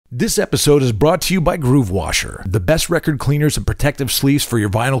This episode is brought to you by Groove Washer, the best record cleaners and protective sleeves for your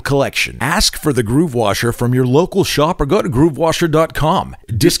vinyl collection. Ask for the Groove Washer from your local shop or go to groovewasher.com.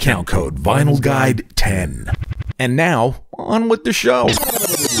 Discount code VinylGuide10. And now, on with the show.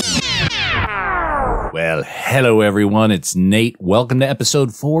 Well, hello everyone, it's Nate. Welcome to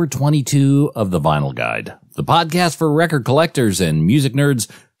episode 422 of The Vinyl Guide, the podcast for record collectors and music nerds.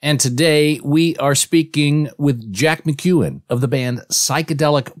 And today we are speaking with Jack McEwan of the band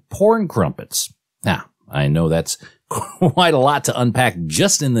Psychedelic Porn Crumpets. Now, I know that's quite a lot to unpack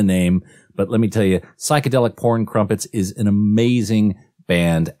just in the name, but let me tell you, Psychedelic Porn Crumpets is an amazing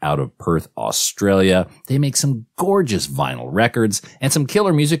band out of Perth, Australia. They make some gorgeous vinyl records and some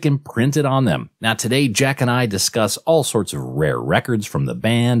killer music imprinted on them. Now, today, Jack and I discuss all sorts of rare records from the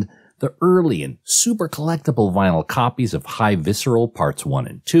band, the early and super collectible vinyl copies of High Visceral Parts 1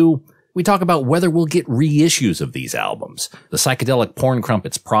 and 2. We talk about whether we'll get reissues of these albums, the Psychedelic Porn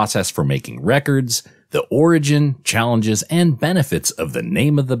Crumpets process for making records, the origin, challenges, and benefits of the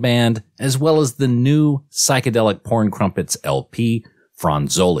name of the band, as well as the new Psychedelic Porn Crumpets LP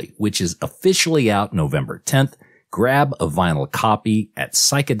Fronzoli, which is officially out November 10th. Grab a vinyl copy at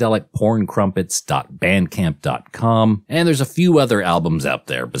psychedelicporncrumpets.bandcamp.com. And there's a few other albums out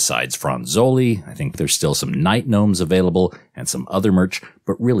there besides Fronzoli. I think there's still some Night Gnomes available and some other merch.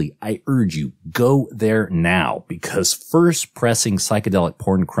 But really, I urge you, go there now because first pressing Psychedelic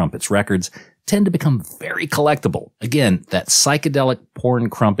Porn Crumpets records tend to become very collectible. Again, that's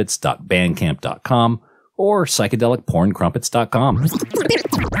psychedelicporncrumpets.bandcamp.com or psychedelicporncrumpets.com.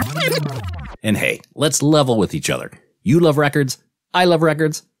 And hey, let's level with each other. You love records. I love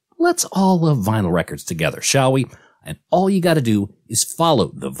records. Let's all love vinyl records together, shall we? And all you got to do is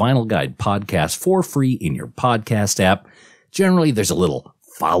follow the Vinyl Guide podcast for free in your podcast app. Generally, there's a little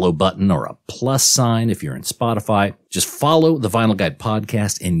follow button or a plus sign if you're in Spotify. Just follow the Vinyl Guide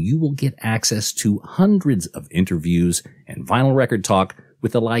podcast and you will get access to hundreds of interviews and vinyl record talk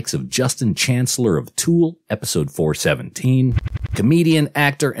with the likes of Justin Chancellor of Tool, episode 417. Comedian,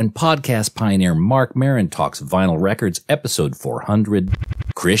 actor, and podcast pioneer Mark Maron talks vinyl records, episode 400.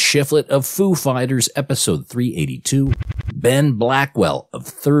 Chris Shiflett of Foo Fighters, episode 382. Ben Blackwell of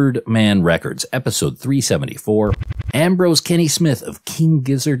Third Man Records, episode 374. Ambrose Kenny Smith of King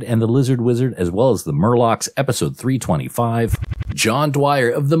Gizzard and the Lizard Wizard, as well as the Murlocs, episode 325. John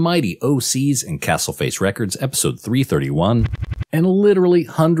Dwyer of the Mighty OCs and Castleface Records, episode 331. And literally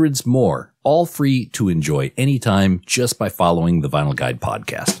hundreds more, all free to enjoy anytime just by following the Vinyl Guide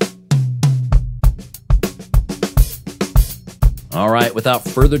podcast. All right, without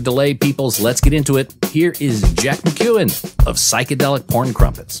further delay, peoples, let's get into it. Here is Jack McEwan of Psychedelic Porn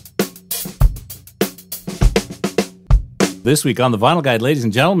Crumpets. This week on the Vinyl Guide, ladies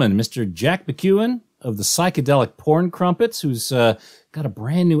and gentlemen, Mr. Jack McEwan of the Psychedelic Porn Crumpets, who's got a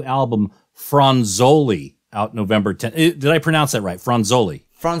brand new album, Fronzoli, out November 10th. Did I pronounce that right? Fronzoli.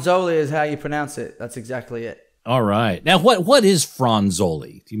 Fronzoli is how you pronounce it. That's exactly it. All right. Now, what is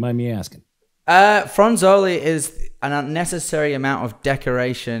Fronzoli? Do you mind me asking? Fronzoli is an unnecessary amount of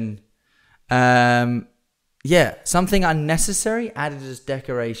decoration. Something unnecessary added as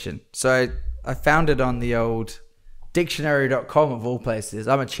decoration. So I found it on the old dictionary.com of all places.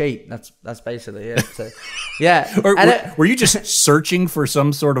 I'm a cheat. That's basically it. So, yeah. Were you just searching for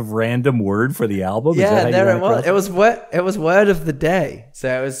some sort of random word for the album? Yeah, there it was. It was word of the day.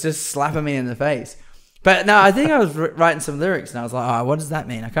 So it was just slapping me in the face. But no, I think I was writing some lyrics and I was like, oh, what does that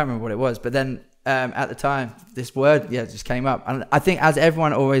mean? I can't remember what it was. But then at the time, this word, just came up. And I think as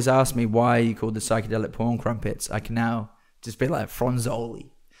everyone always asks me why you called the Psychedelic Porn Crumpets, I can now just be like Fronzoli.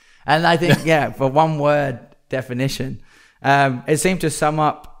 And I think, for one word definition, it seemed to sum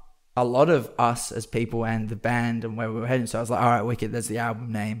up a lot of us as people and the band and where we were heading. So I was like, all right, wicked, there's the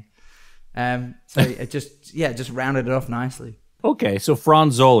album name. So it just rounded it off nicely. Okay, so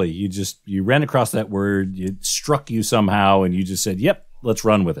Fronzoli, you ran across that word, it struck you somehow, and you just said, yep, let's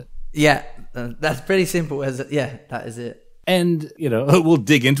run with it. Yeah, that's pretty simple. That is it. And, we'll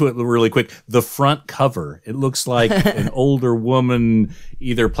dig into it really quick. The front cover, it looks like an older woman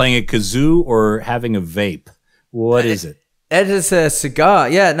either playing a kazoo or having a vape. What is it? It is a cigar.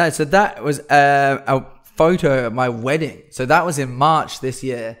 Yeah, no, so that was a photo at my wedding. So that was in March this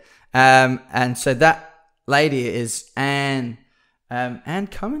year. And so that lady is Anne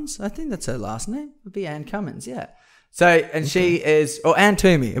Cummins. I think that's her last name. It would be Anne Cummins, yeah. So, and she is, or Anne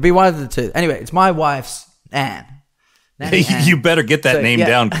Toomey. It'd be one of the two. Anyway, it's my wife's Anne. You better get that name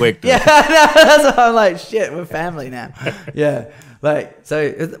down quick. Yeah, that's what I'm like, shit, we're family now. Yeah.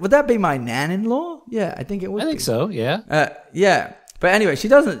 So would that be my nan-in-law? Yeah, I think it would. I think so, yeah. Yeah. But anyway, she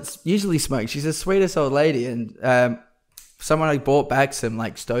doesn't usually smoke. She's the sweetest old lady. And someone had bought back some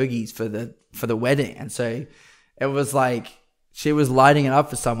like stogies for the wedding, and so it was like she was lighting it up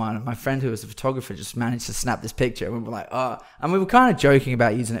for someone, and my friend who was a photographer just managed to snap this picture, and we were like, oh, and we were kind of joking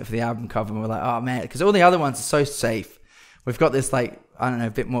about using it for the album cover, and we were like, oh man, because all the other ones are so safe. We've got this like, I don't know,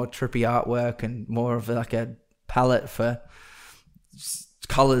 a bit more trippy artwork and more of like a palette for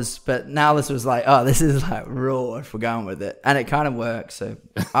colors, but now this was like, oh, this is like raw if we're going with it, and it kind of works, so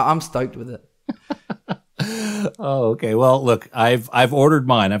I'm stoked with it. Oh, okay. Well, look, I've ordered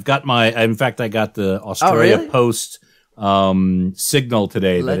mine. I've got in fact, I got the Australia Post signal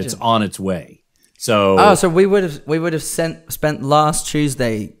today that it's on its way. So so we would have spent last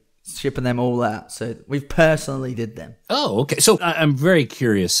Tuesday shipping them all out. So we personally did them. Oh, okay. So I'm very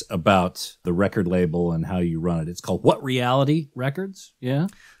curious about the record label and how you run it. It's called What Reality Records? Yeah,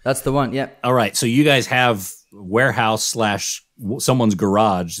 that's the one. Yep. All right. So you guys have warehouse / someone's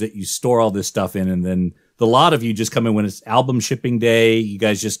garage that you store all this stuff in, and then the lot of you just come in when it's album shipping day. You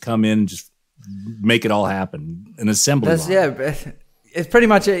guys just come in and just make it all happen. An assembly line. Yeah, it's pretty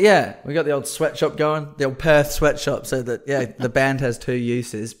much it. Yeah, we got the old sweatshop going, the old Perth sweatshop, so that the band has 2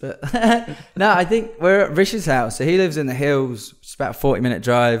 uses. But no, I think we're at Rish's house. So he lives in the hills. It's about a 40-minute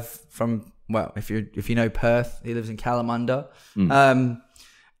drive from, well, if you know Perth, he lives in Kalamunda.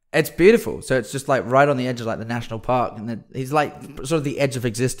 It's beautiful. So it's just like right on the edge of like the national park, and then he's like sort of the edge of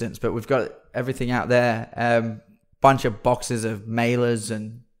existence. But we've got everything out there. Bunch of boxes of mailers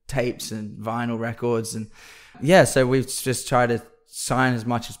and tapes and vinyl records, and yeah, so we've just tried to sign as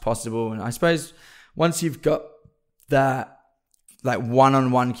much as possible. And I suppose once you've got that like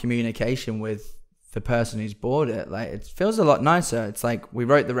one-on-one communication with the person who's bought it, like it feels a lot nicer. It's like we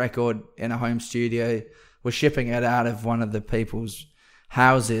wrote the record in a home studio, we're shipping it out of one of the people's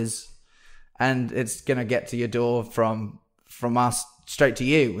houses, and it's gonna get to your door from us straight to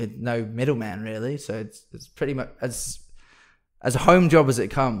you with no middleman really. So it's pretty much as a home job as it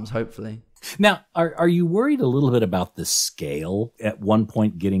comes, hopefully. Now, are you worried a little bit about the scale at one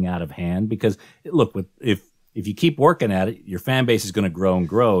point getting out of hand? Because look, if you keep working at it, your fan base is going to grow and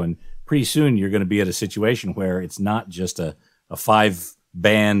grow, and pretty soon you're going to be at a situation where it's not just a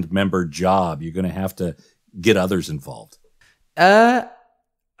 5-band member job. You're going to have to get others involved.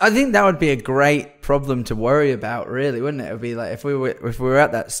 I think that would be a great problem to worry about, really, wouldn't it? It would be like if we were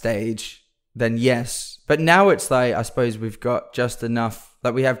at that stage, then yes. But now it's like, I suppose we've got just enough.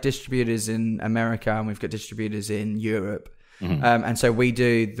 Like we have distributors in America and we've got distributors in Europe, and so we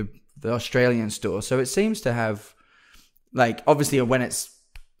do the Australian store. So it seems to have, like, obviously when it's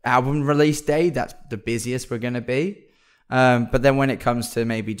album release day, that's the busiest we're going to be. But then when it comes to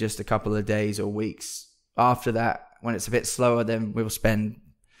maybe just a couple of days or weeks after that, when it's a bit slower, then we'll spend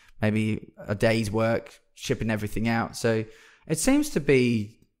maybe a day's work shipping everything out. So it seems to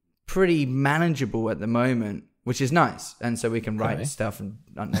be pretty manageable at the moment, which is nice. And so we can write stuff and,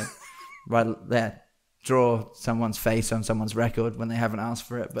 I don't know, draw someone's face on someone's record when they haven't asked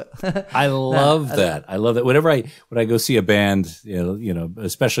for it. But I love that. I love that. Whenever I go see a band, you know,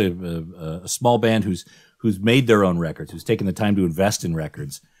 especially a small band who's made their own records, who's taken the time to invest in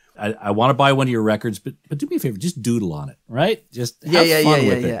records, I want to buy one of your records, but do me a favor, just doodle on it, right? Just have fun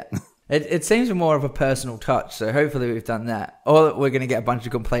with it. It seems more of a personal touch, so hopefully we've done that. Or we're going to get a bunch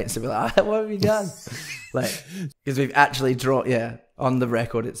of complaints and be like, what have you done? Like, because we've actually drawn, on the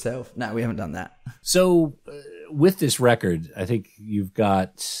record itself. No, we haven't done that. So with this record, I think you've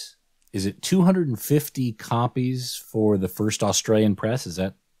got, is it 250 copies for the first Australian press?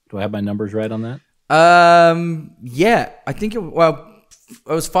 Do I have my numbers right on that? Yeah, I think it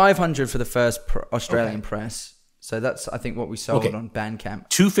was 500 for the first Australian press. So that's, I think, what we sold on Bandcamp.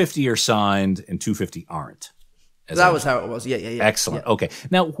 250 are signed and 250 aren't. That was how it was. Yeah. Excellent. Yeah. Okay.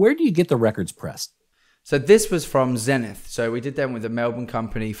 Now, where do you get the records pressed? So this was from Zenith. So we did them with a Melbourne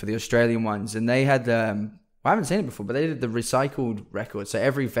company for the Australian ones. And they had, I haven't seen it before, but they did the recycled record. So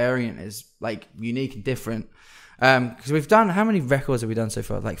every variant is like unique and different. Because we've done, how many records have we done so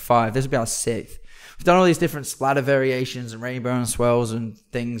far? Like 5. This will be our 6th. We've done all these different splatter variations and rainbow and swells and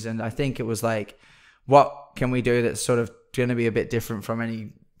things. And I think it was like, what can we do that's sort of going to be a bit different from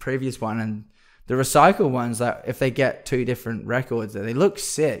any previous one? And the recycle ones, that if they get 2 different records, they look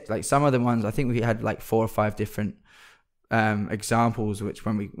sick. Like some of the ones, I think we had like 4 or 5 different examples, which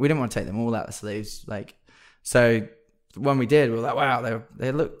when we didn't want to take them all out of sleeves. Like, so when we did, we were like, wow,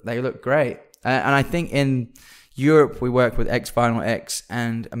 they look great. And I think in Europe, we worked with X Vinyl X,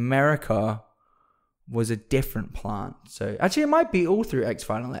 and America was a different plant. So actually it might be all through X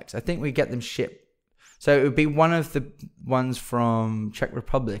Vinyl X. I think we get them shipped. So it would be one of the ones from Czech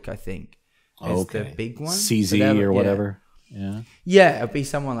Republic, I think. Is the big one. CZ or whatever. Yeah, it'll be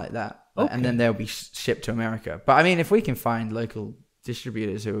someone like that. Okay. And then they'll be shipped to America. But I mean, if we can find local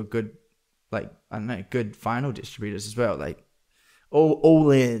distributors who are good, like, I don't know, good vinyl distributors as well, like,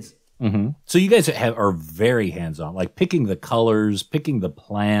 all ears. Mm-hmm. So you guys are very hands-on, like picking the colors, picking the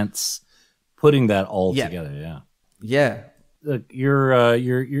plants, putting that all together. Yeah. Yeah. Look,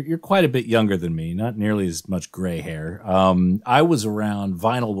 you're quite a bit younger than me, not nearly as much gray hair. I was around.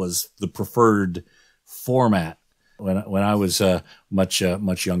 Vinyl was the preferred format when I was much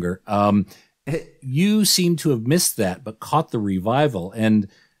younger. You seem to have missed that, but caught the revival. And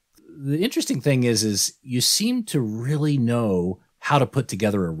the interesting thing is you seem to really know how to put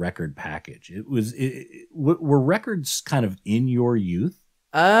together a record package. Were records kind of in your youth?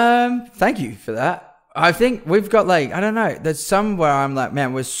 Thank you for that. I think we've got, like, I don't know, there's some where I'm like,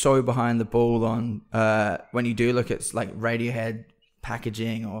 man, we're so behind the ball on when you do look at like Radiohead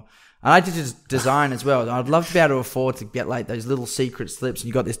packaging, or I like to just design as well. I'd love to be able to afford to get like those little secret slips, and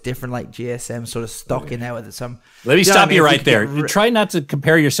you got this different like GSM sort of stock in there with some. Let me stop you right there. Try not to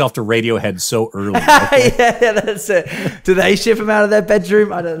compare yourself to Radiohead so early. Okay? yeah, that's it. Do they ship them out of their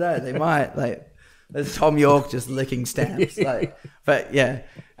bedroom? I don't know. They might. Like, there's Tom York just licking stamps. Like, but yeah.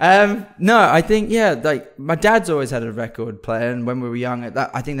 No, I think, like my dad's always had a record player, and when we were young,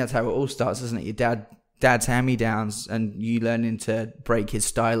 I think that's how it all starts, isn't it? Your dad's hand-me-downs, and you learning to break his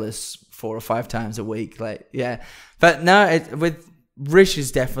stylus 4 or 5 times a week. Like, yeah. But no, with Rish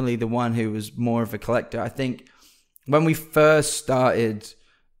is definitely the one who was more of a collector. I think when we first started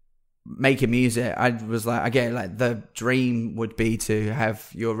making music, I was like, okay, like the dream would be to have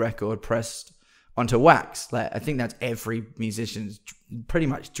your record pressed onto wax. Like, I think that's every musician's pretty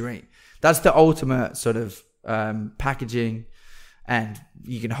much dream. That's the ultimate sort of packaging, and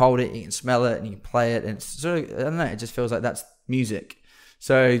you can hold it, you can smell it, and you can play it, and it's sort of, I don't know, it just feels like that's music.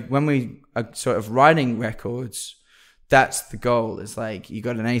 So when we are sort of writing records, that's the goal. It's like you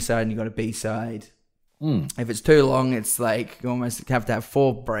got an A side and you got a B side. If it's too long, it's like you almost have to have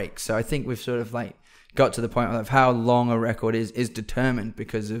 4 breaks. So I think we've sort of like got to the point of how long a record is determined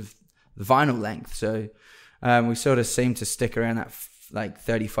because of the vinyl length. So we sort of seem to stick around that like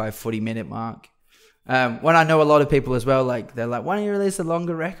 35, 40-minute mark. When I know a lot of people as well, like they're like, why don't you release a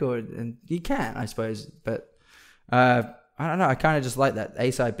longer record? And you can, I suppose. But I don't know. I kind of just like that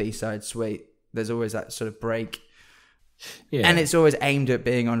A-side, B-side, sweet. There's always that sort of break. Yeah. And it's always aimed at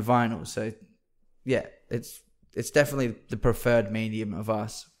being on vinyl. So yeah, it's definitely the preferred medium of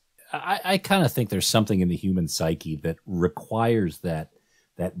us. I kind of think there's something in the human psyche that requires that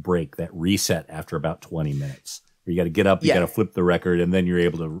break, that reset after about 20 minutes. Where you got to get up, you got to flip the record, and then you're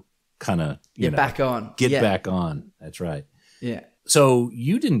able to kind of get back on. That's right. Yeah. So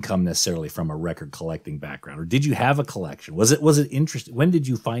you didn't come necessarily from a record collecting background, or did you have a collection? Was it interesting? When did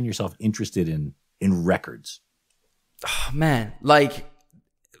you find yourself interested in records? Oh man, like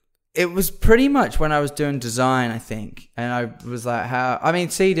it was pretty much when I was doing design, I think, and I was like,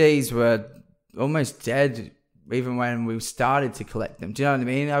 CDs were almost dead even when we started to collect them. Do you know what I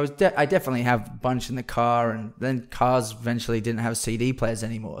mean? I definitely have a bunch in the car, and then cars eventually didn't have CD players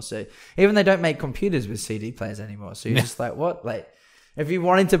anymore. So even they don't make computers with CD players anymore. So you're just like, what? Like, if you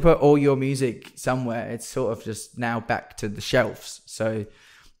wanted to put all your music somewhere, it's sort of just now back to the shelves. So,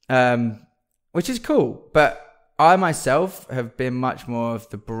 which is cool. But I myself have been much more of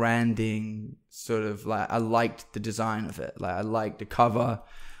the branding sort of, like, I liked the design of it. Like, I liked the cover.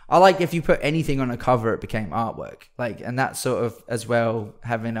 I like if you put anything on a cover, it became artwork. Like, and that's sort of as well,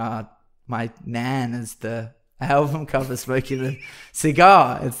 having my nan as the album cover smoking a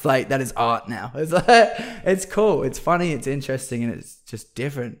cigar. It's like, that is art now. It's like, it's cool. It's funny. It's interesting. And it's just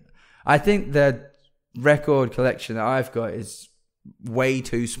different. I think the record collection that I've got is way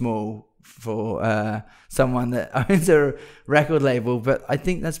too small for someone that owns a record label. But I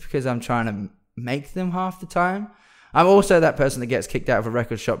think that's because I'm trying to make them half the time. I'm also that person that gets kicked out of a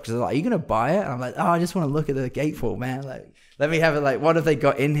record shop because they're like, are you going to buy it? And I'm like, oh, I just want to look at the gatefold, man. Like, let me have it. Like, what have they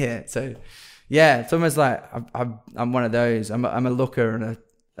got in here? So, yeah, it's almost like I'm one of those. I'm a looker and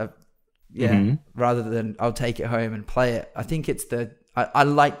rather than I'll take it home and play it. I think it's I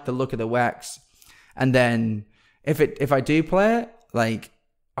like the look of the wax. And then if I do play it, like,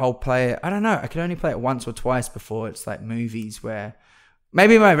 I'll play it. I don't know. I can only play it once or twice before it's like movies where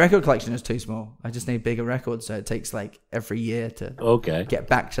maybe my record collection is too small. I just need bigger records, so it takes like every year to get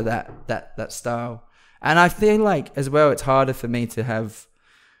back to that style. And I feel like as well, it's harder for me to have.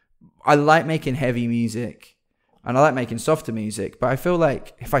 I like making heavy music, and I like making softer music. But I feel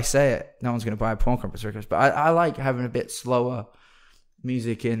like if I say it, no one's going to buy a Porn Crumpets record. But I like having a bit slower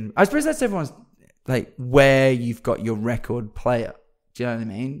music in. I suppose that's everyone's, like, where you've got your record player. Do you know what I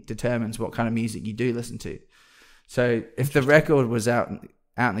mean? Determines what kind of music you do listen to. So if the record was out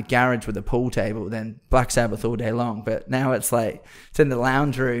in the garage with a pool table, then Black Sabbath all day long. But now it's in the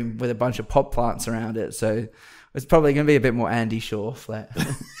lounge room with a bunch of pot plants around it. So it's probably going to be a bit more Andy Shaw flat.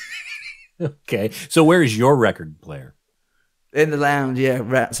 Okay. So where is your record player? In the lounge,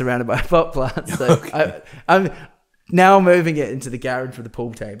 yeah, surrounded by pot plants. So Okay. I'm now moving it into the garage with a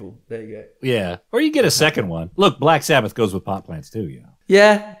pool table. There you go. Yeah. Or you get a second one. Look, Black Sabbath goes with pot plants too, you know.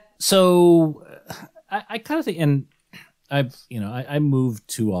 Yeah. So I kind of think, and I moved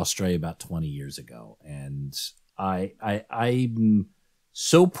to Australia about 20 years ago, and I'm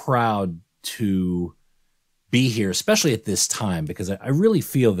so proud to be here, especially at this time, because I really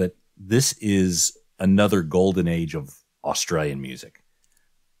feel that this is another golden age of Australian music.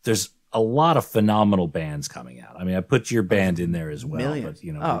 There's a lot of phenomenal bands coming out. I mean, I put your band in there as well, Millions.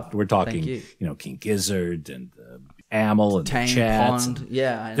 but we're talking, King Gizzard and Amel and Tame the Chats. Pond.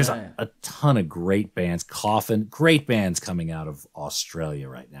 Yeah, I know. There's a ton of great bands. Coffin, great bands coming out of Australia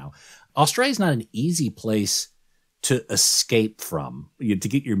right now. Australia's not an easy place to escape from, to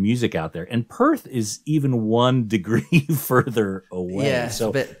get your music out there. And Perth is even 1 degree further away. Yeah,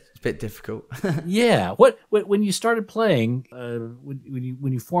 so it's a bit difficult. yeah. When you started playing,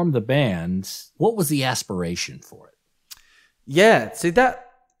 when you formed the band, what was the aspiration for it? Yeah, see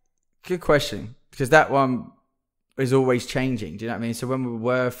good question, because that one is always changing. Do you know what I mean? So when we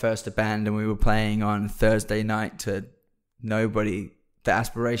were first a band and we were playing on Thursday night to nobody, the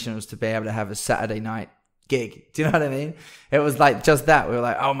aspiration was to be able to have a Saturday night gig. Do you know what I mean? It was just that. We were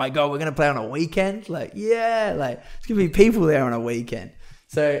like, oh my God, we're going to play on a weekend? Yeah, there's going to be people there on a weekend.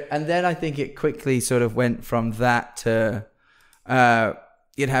 So, and then I think it quickly sort of went from that to,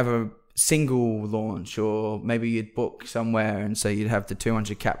 you'd have a single launch, or maybe you'd book somewhere, and so you'd have the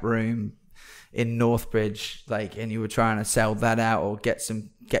 200 cap room in Northbridge, and you were trying to sell that out or get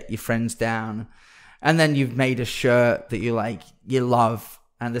your friends down. And then you've made a shirt that you love,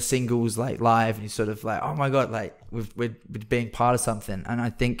 and the single's live, and you're sort of oh my God, we're being part of something. And I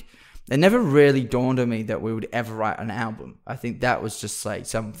think it never really dawned on me that we would ever write an album. I think that was just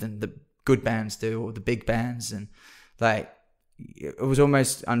something that good bands do, or the big bands. And it was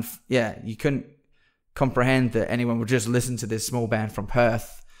almost, you couldn't comprehend that anyone would just listen to this small band from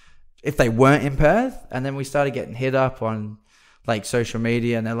Perth if they weren't in Perth. And then we started getting hit up on social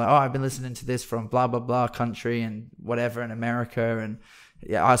media, and they're like, oh, I've been listening to this from blah, blah, blah country and whatever in America. And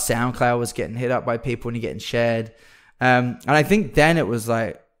yeah, our SoundCloud was getting hit up by people and getting shared. And I think then it was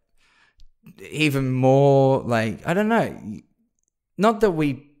even more I don't know, not that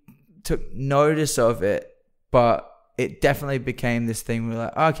we took notice of it, but it definitely became this thing. We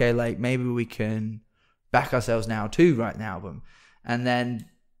were okay, maybe we can back ourselves now to write an album. And then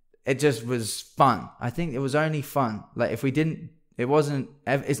it just was fun. I think it was only fun. If we didn't,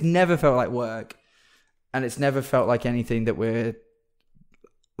 it's never felt like work, and it's never felt like anything that we're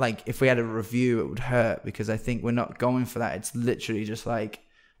if we had a review, it would hurt, because I think we're not going for that. It's literally just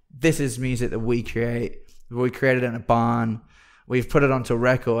this is music that we create. We created in a barn. We've put it onto a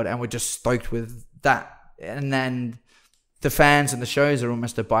record, and we're just stoked with that. And then the fans and the shows are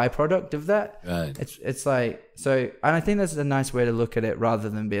almost a byproduct of that. Right. It's so, and I think that's a nice way to look at it, rather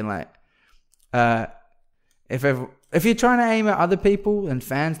than being if you're trying to aim at other people and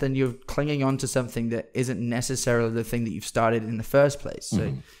fans, then you're clinging on to something that isn't necessarily the thing that you've started in the first place.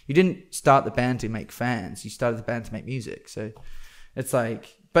 So you didn't start the band to make fans. You started the band to make music. So it's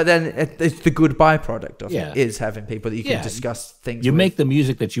but then it's the good byproduct of it is having people that you can discuss things You with. make the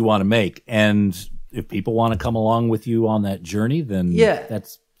music that you want to make, and if people want to come along with you on that journey, then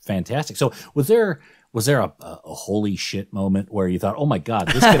that's fantastic. So was there a holy shit moment where you thought, oh my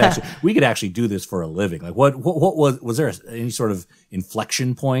God, we could actually do this for a living? What was there any sort of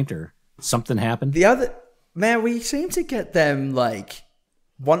inflection point, or something happened? We seem to get them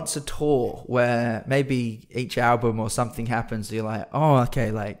once a tour, where maybe each album or something happens. So you're oh,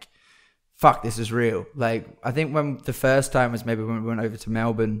 okay, fuck, this is real. I think when the first time was maybe when we went over to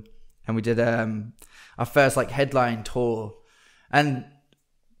Melbourne, and we did our first headline tour, and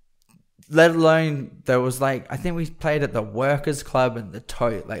let alone there was I think we played at the Workers Club and the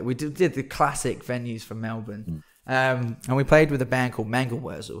Tote. We did the classic venues from Melbourne. And we played with a band called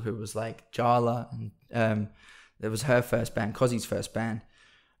Mangelwurzel, who was Jala, and it was her first band, Cozzy's first band.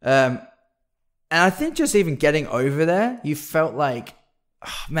 And I think just even getting over there, you felt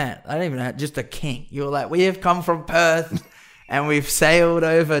oh man, I don't even know, just a king. You were we have come from Perth and we've sailed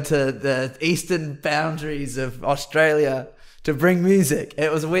over to the eastern boundaries of Australia to bring music.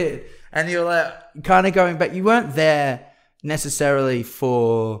 It was weird. And you're kind of going back. You weren't there necessarily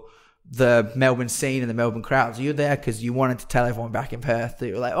for the Melbourne scene and the Melbourne crowds. You're there because you wanted to tell everyone back in Perth that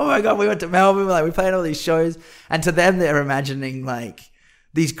you were like, oh my God, we went to Melbourne. Like, we played all these shows. And to them, they're imagining like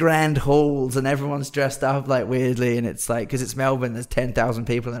these grand halls and everyone's dressed up like weirdly. And it's like, because it's Melbourne, there's 10,000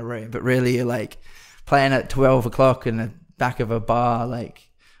 people in a room. But really, you're like playing at 12 o'clock in the back of a bar, like,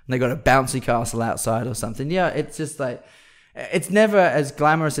 and they got a bouncy castle outside or something. Yeah, it's just like, it's never as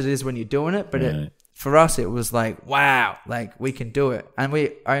glamorous as it is when you're doing it. But for us, it was like, wow, like we can do it. And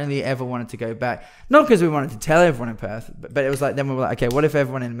we only ever wanted to go back. Not because we wanted to tell everyone in Perth, but it was like, then we were like, okay, what if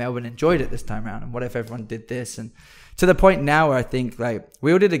everyone in Melbourne enjoyed it this time around? And what if everyone did this? And to the point now where I think like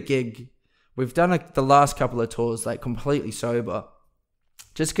we all did a gig. We've done the last couple of tours like completely sober.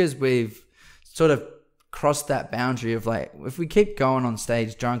 Just because we've sort of crossed that boundary of like, if we keep going on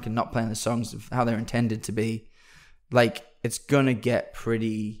stage drunk and not playing the songs of how they're intended to be, like it's going to get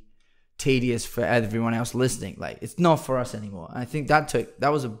pretty tedious for everyone else listening. Like it's not for us anymore. And I think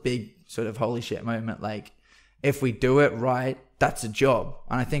that was a big sort of holy shit moment. Like if we do it right, that's a job.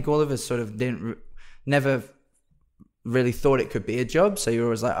 And I think all of us sort of never really thought it could be a job. So you're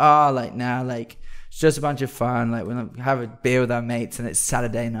always like, like now, like it's just a bunch of fun. Like we'll have a beer with our mates and it's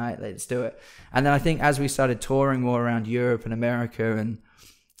Saturday night. Let's do it. And then I think as we started touring more around Europe and America and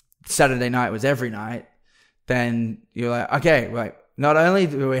Saturday night was every night, then you're like, okay, right. Not only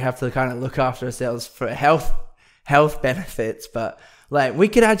do we have to kind of look after ourselves for health benefits, but like we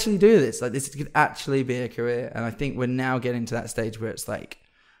could actually do this. Like this could actually be a career. And I think we're now getting to that stage where it's like,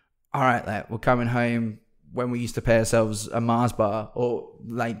 all right, like we're coming home when we used to pay ourselves a Mars bar or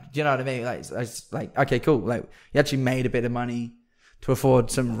like, do you know what I mean? Like, it's like, okay, cool. Like you actually made a bit of money to afford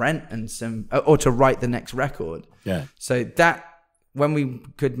some rent and or to write the next record. Yeah. So that when we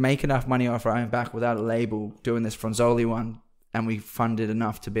could make enough money off our own back without a label doing this Fronzoli one, and we funded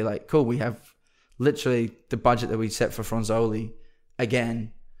enough to be like, cool, we have literally the budget that we set for Fronzoli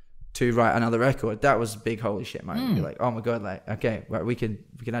again to write another record. That was a big holy shit moment. You're like, oh my God, like, okay, well, we can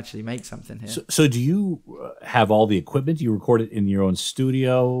actually make something here. So do you have all the equipment? Do you record it in your own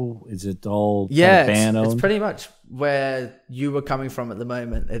studio? Is it all band owned? It's pretty much where you were coming from at the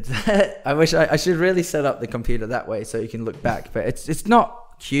moment. It's I wish I should really set up the computer that way so you can look back, but it's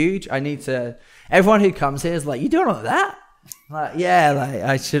not huge. I need to, everyone who comes here is like, you doing all that? Like, yeah, like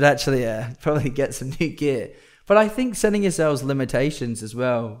I should actually probably get some new gear. But I think setting yourselves limitations as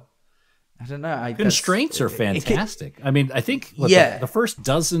well. I don't know. Constraints are fantastic. I mean, I think the first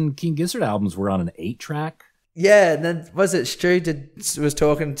dozen King Gizzard albums were on an 8-track. Yeah, and then was it Stu was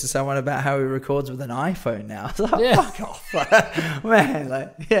talking to someone about how he records with an iPhone now? I was like, fuck off, man!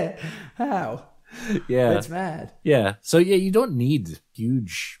 Like, yeah, how? Yeah, it's mad. Yeah, so you don't need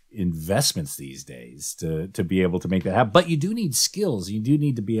huge investments these days to be able to make that happen, but you do need skills. You do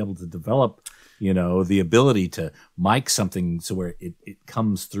need to be able to develop, the ability to mic something so where it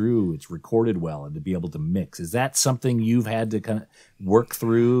comes through, it's recorded well, and to be able to mix. Is that something you've had to kind of work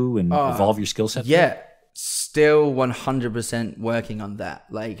through and evolve your skill set? Yeah, still 100% working on that.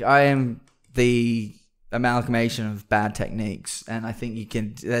 Like I am the amalgamation of bad techniques, and I think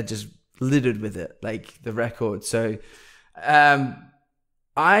they're just littered with it, like the record. So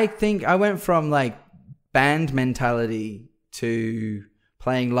I think I went from like band mentality to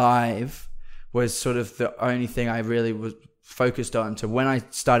playing live was sort of the only thing I really was focused on. To when I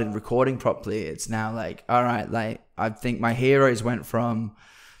started recording properly, it's now like, all right, like I think my heroes went from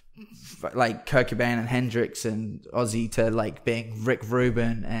like Kurt Cobain and Hendrix and Ozzy to like being Rick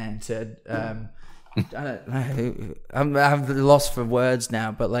Rubin and to I don't know, I'm lost for words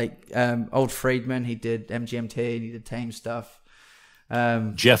now, but like old Friedman, he did MGMT and he did Tame Stuff.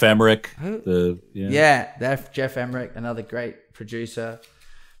 Jeff Emmerich, Jeff Emmerich, another great producer.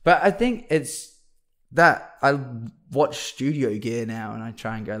 But I think it's that I watch studio gear now and I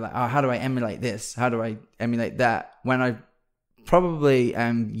try and go like, oh, how do I emulate this? How do I emulate that? When I probably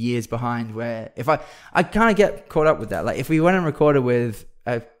am years behind, where if I kind of get caught up with that. Like if we went and recorded with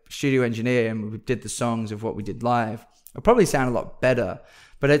a studio engineer and we did the songs of what we did live, it'll probably sound a lot better.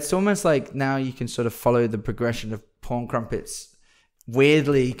 But it's almost like now you can sort of follow the progression of Porn Crumpets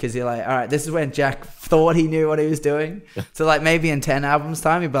weirdly, because you're like, all right, this is when Jack thought he knew what he was doing. So like maybe in 10 albums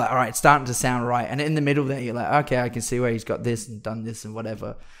time, you'd be like, all right, it's starting to sound right. And in the middle there, you're like, okay, I can see where he's got this and done this and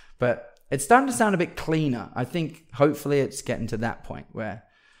whatever. But it's starting to sound a bit cleaner. I think hopefully it's getting to that point where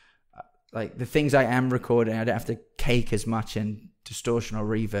like the things I am recording, I don't have to cake as much in distortion or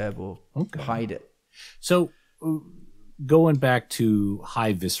reverb or hide it. So going back to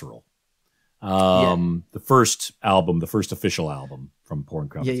High Visceral, the first album, the first official album from Porn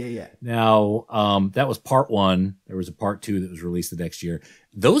Crumpets. Yeah. Now, that was part 1. There was a part 2 that was released the next year.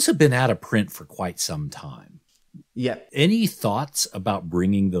 Those have been out of print for quite some time. Yeah. Any thoughts about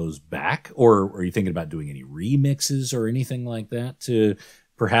bringing those back, or are you thinking about doing any remixes or anything like that to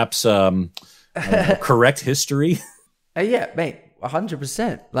perhaps correct history? Yeah, mate,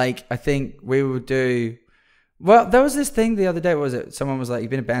 100%. Like, I think we will do. Well, there was this thing the other day. What was it? Someone was like,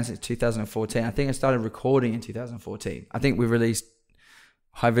 "You've been a band since 2014." I think I started recording in 2014. I think we released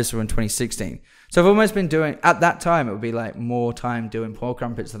High Visceral in 2016. So I've almost been doing, at that time, it would be like more time doing Porn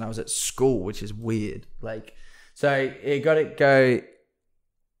Crumpets than I was at school, which is weird. Like, so it got to go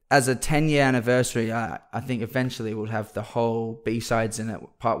as a 10-year anniversary. I think eventually we'll have the whole B-sides in it,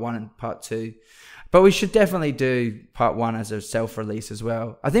 part 1 and part 2. But we should definitely do part 1 as a self-release as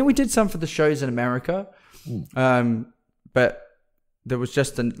well. I think we did some for the shows in America. But there was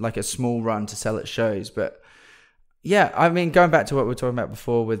just a small run to sell at shows. But yeah, I mean, going back to what we were talking about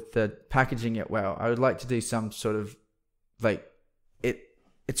before with the packaging it well, I would like to do some sort of like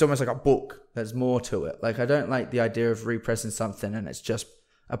it's almost like a book. There's more to it. Like, I don't like the idea of repressing something and it's just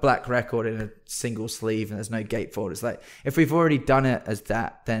a black record in a single sleeve and there's no gatefold. It's like, if we've already done it as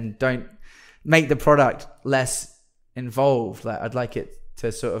that, then don't make the product less involved. Like, I'd like it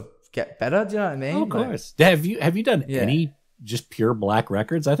to sort of get better. Do you know what I mean? Oh, of course. Have you done any just pure black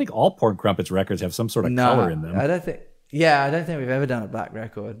records? I think all Porn Crumpets records have some sort of color in them. I don't think we've ever done a black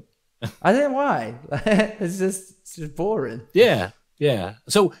record. I don't know why. It's just boring. Yeah.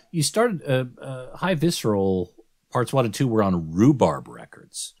 So you started High Visceral parts 1 and 2 were on Rhubarb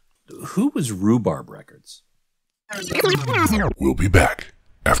Records. Who was Rhubarb Records? We'll be back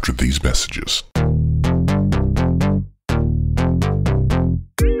after these messages.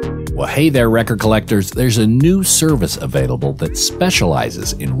 Well, hey there, record collectors. There's a new service available that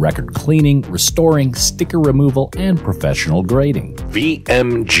specializes in record cleaning, restoring, sticker removal, and professional grading.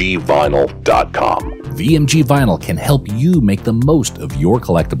 VMGVinyl.com. VMG Vinyl can help you make the most of your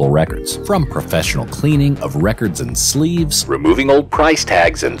collectible records. From professional cleaning of records and sleeves, Removing old price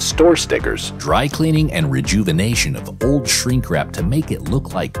tags and store stickers. dry cleaning and rejuvenation of old shrink wrap to make it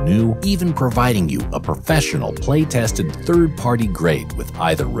look like new, even providing you a professional play-tested third-party grade with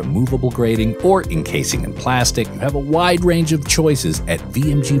either removable grading or encasing in plastic. You have a wide range of choices at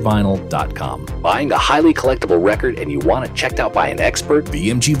VMGVinyl.com. Buying a highly collectible record and you want it checked out by an expert?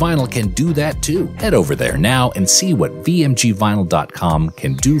 VMG Vinyl can do that too. Head over there now and see what VMGVinyl.com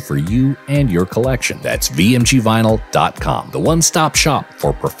can do for you and your collection. That's VMGVinyl.com, the one-stop shop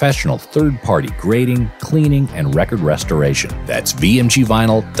for professional third-party grading, cleaning, and record restoration. That's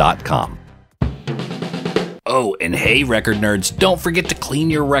VMGVinyl.com. Oh, and hey, record nerds, don't forget to clean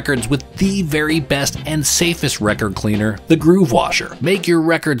your records with the very best and safest record cleaner, the Groove Washer. Make your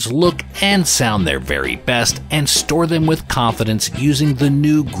records look and sound their very best and store them with confidence using the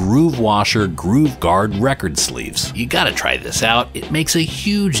new Groove Washer Groove Guard record sleeves. You gotta try this out. It makes a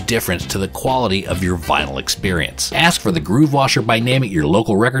huge difference to the quality of your vinyl experience. Ask for the Groove Washer by name at your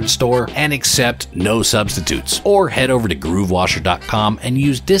local record store and accept no substitutes. Or head over to groovewasher.com and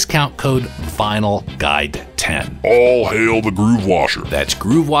use discount code VINYLGUIDE10. All hail the Groove Washer. That's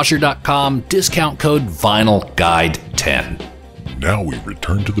groovewasher.com, discount code VINYLGUIDE10. Now we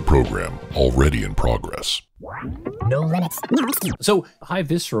return to the program, already in progress. No limits. So, High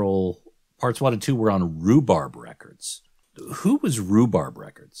Visceral parts 1 and 2 were on Rhubarb Records. Who was Rhubarb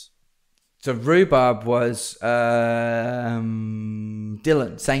Records? So Rhubarb was Dylan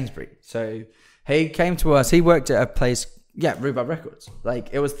Sainsbury. So he came to us. He worked at a place, Rhubarb Records. Like,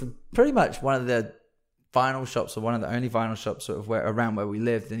 it was pretty much one of the vinyl shops, or one of the only vinyl shops sort of around where we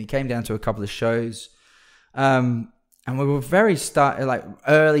lived. And he came down to a couple of shows. And we were very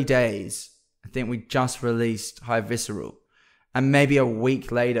early days. I think we just released High Visceral. And maybe a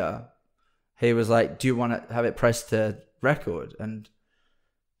week later, he was like, do you want to have it pressed to record? And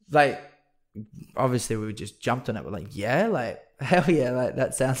like, obviously we just jumped on it. We're like, yeah, like, hell yeah, like,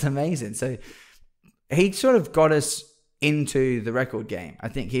 that sounds amazing. So he sort of got us into the record game. I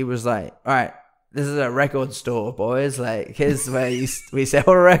think he was like, all right, this is a record store, boys. Like, here's where we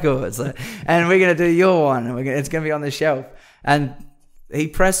sell records, like, and we're gonna do your one, and it's gonna be on the shelf. And he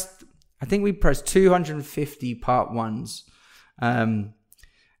pressed, I think we pressed 250 part ones, and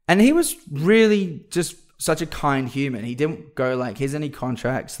he was really just such a kind human. He didn't go like, here's any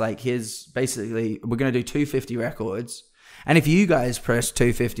contracts. Like, here's basically, we're gonna do 250 records, and if you guys press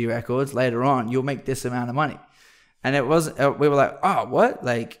 250 records later on, you'll make this amount of money. And it was, we were like, oh, what?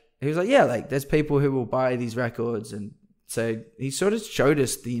 Like, he was like, yeah, like, there's people who will buy these records. And so he sort of showed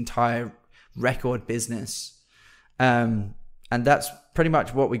us the entire record business. And that's pretty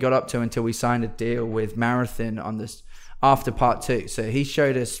much what we got up to until we signed a deal with Marathon on this after part 2. So he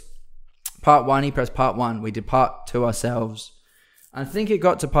showed us part 1, he pressed part 1. We did part 2 ourselves. I think it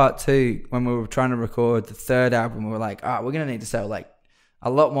got to part 2 when we were trying to record the 3rd album. We were like, we're going to need to sell like a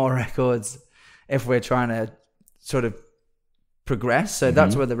lot more records if we're trying to sort of progress. So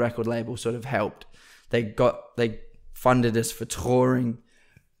that's where the record label sort of helped. They funded us for touring.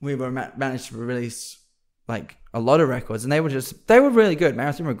 We were managed to release like a lot of records, and they were really good.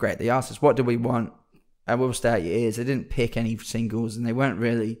 Marathon were great. They asked us, what do we want? And we'll stay at your ears. They didn't pick any singles, and they weren't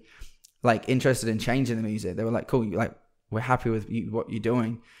really like interested in changing the music. They were like, cool, like we're happy with what you're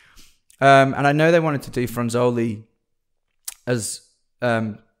doing. And I know they wanted to do Fronzoli as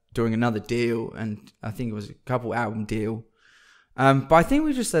doing another deal, and I think it was a couple album deal. But I think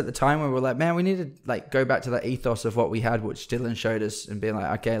we just at the time we were like, man, we need to like go back to that ethos of what we had, which Dylan showed us, and being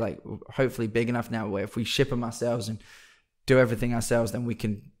like, okay, like hopefully big enough now where if we ship them ourselves and do everything ourselves, then we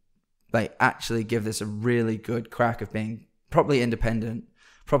can like actually give this a really good crack of being probably independent,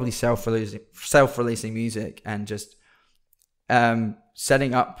 probably self-releasing music, and just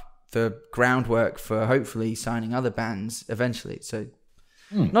setting up the groundwork for hopefully signing other bands eventually. So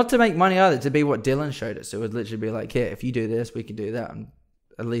not to make money either, to be what Dylan showed us. It would literally be like, here, if you do this, we can do that. And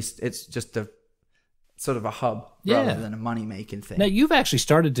at least it's just a sort of a hub rather than a money-making thing. Now, you've actually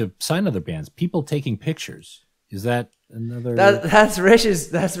started to sign other bands, people taking pictures. Is that another... That's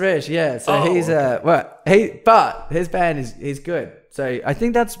Rich, yeah. So but his band is good. So I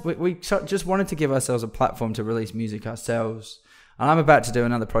think we just wanted to give ourselves a platform to release music ourselves. And I'm about to do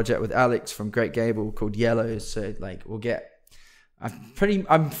another project with Alex from Great Gable called Yellows. So like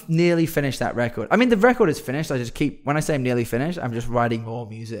I'm nearly finished that record. I mean, the record is finished. When I say I'm nearly finished, I'm just writing more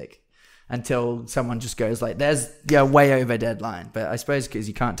music until someone just goes like, you're way over deadline. But I suppose because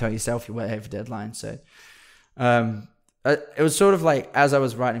you can't tell yourself you're way over deadline. So it was sort of like, as I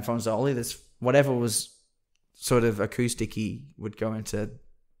was writing Fronzoli, this whatever was sort of acoustic-y would go into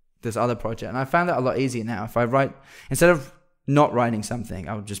this other project. And I found that a lot easier now. If I write, instead of not writing something,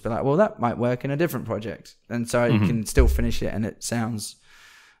 I would just be like, well, that might work in a different project. And so I can still finish it, and it sounds,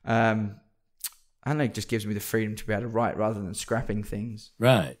 I don't know, it just gives me the freedom to be able to write rather than scrapping things.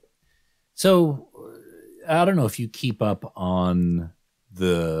 Right. So I don't know if you keep up on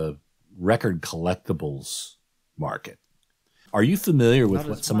the record collectibles market. Are you familiar with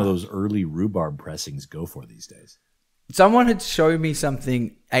what some of those early rhubarb pressings go for these days? Someone had showed me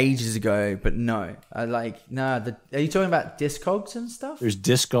something ages ago, but no. Are you talking about Discogs and stuff? There's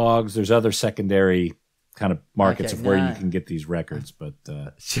Discogs. There's other secondary kind of markets of where you can get these records, but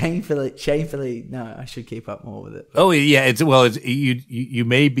shamefully, no. I should keep up more with it. Oh yeah, you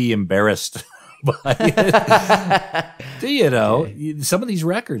may be embarrassed by it. You know, some of these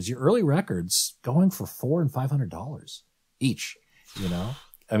records, your early records, going for $400 and $500 each. You know,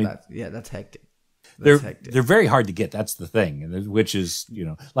 I mean, that's hectic. They're very hard to get. That's the thing, which is, you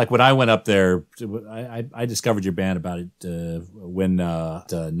know, like when I went up there, I discovered your band about it when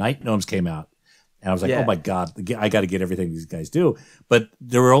Night Gnomes came out, and I was like, oh my God, I got to get everything these guys do. But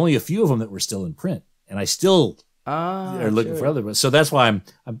there were only a few of them that were still in print, and I still are looking for other ones. So that's why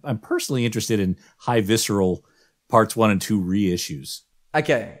I'm personally interested in High Visceral parts 1 and 2 reissues.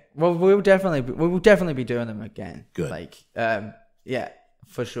 Okay, well we will definitely be doing them again. Good,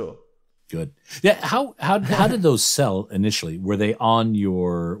 for sure. Good. Yeah. How did those sell initially? Were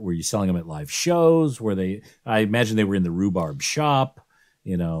you selling them at live shows? I imagine they were in the Rhubarb shop,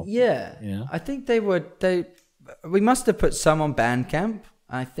 you know? Yeah. I think we must have put some on Bandcamp,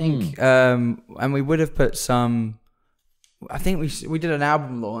 I think. And we would have put some, I think we did an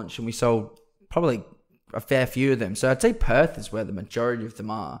album launch and we sold probably a fair few of them. So I'd say Perth is where the majority of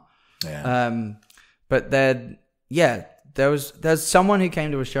them are. Yeah. But then, there's someone who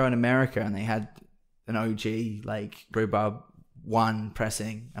came to a show in America and they had an OG like Rhubarb 1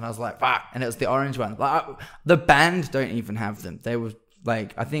 pressing, and I was like, fuck, and it was the orange one. Like, the band don't even have them. They were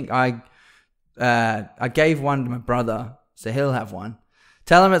like, I think I gave one to my brother, so he'll have one.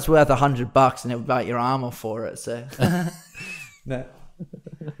 Tell him it's worth $100 and he'll bite your arm off for it. So no.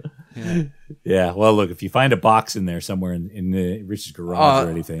 Yeah. Well, look, if you find a box in there somewhere in Rich's garage or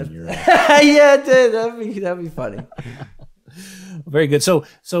anything, you're yeah, dude, that'd be funny. Very good. So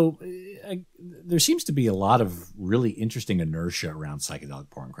there seems to be a lot of really interesting inertia around Psychedelic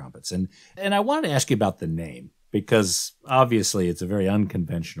Porn Crumpets, and I wanted to ask you about the name, because obviously it's a very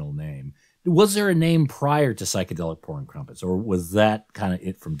unconventional name. Was there a name prior to Psychedelic Porn Crumpets, or was that kind of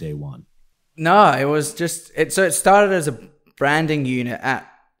it from day one? No, it was just it. So it started as a branding unit at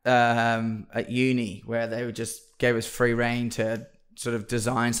uni, where they would just gave us free reign to sort of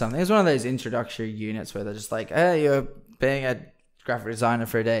design something. It was one of those introductory units where they're just like, hey, you're being a graphic designer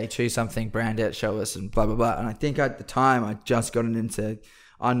for a day, choose something, brand it, show us, and blah blah blah. And I think at the time I just gotten into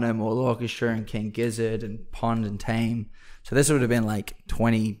Unknown Mortal Orchestra and King Gizzard and Pond and Tame, So this would have been like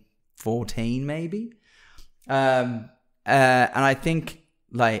 2014 maybe. And I think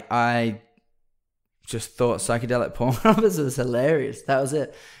like I just thought Psychedelic Porn Crumpets was hilarious. That was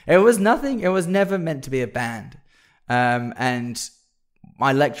it. It was nothing. It was never meant to be a band. And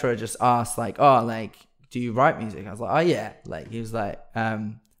my lecturer just asked like, oh, like, do you write music? I was like, oh yeah. Like he was like,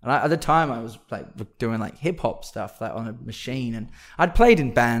 and at the time I was like doing like hip hop stuff like on a machine, and I'd played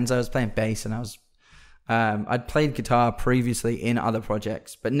in bands. I was playing bass, and I'd played guitar previously in other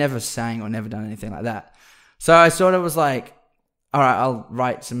projects, but never sang or never done anything like that. So I sort of was like, all right, I'll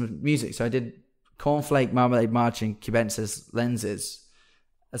write some music. So I did Cornflake, Marmalade Marching, Cubensis, Lenses.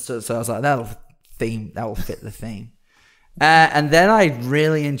 So I was like, that will fit the theme. And then I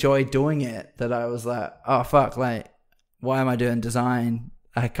really enjoyed doing it, that I was like, oh fuck, like, why am I doing design?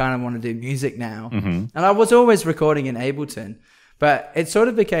 I kind of want to do music now. And I was always recording in Ableton, but it sort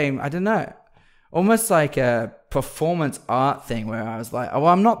of became, I don't know, almost like a performance art thing where I was like, oh,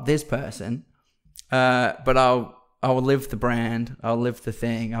 well, I'm not this person, but I'll live the brand, I'll live the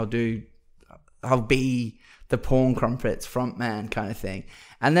thing, I'll be the Porn Crumpets frontman kind of thing.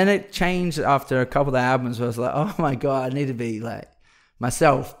 And then it changed after a couple of albums where I was like, oh my God, I need to be like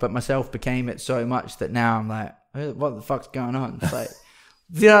myself. But myself became it so much that now I'm like, what the fuck's going on? It's like,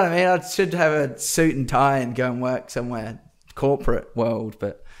 you know what I mean? I should have a suit and tie and go and work somewhere, corporate world.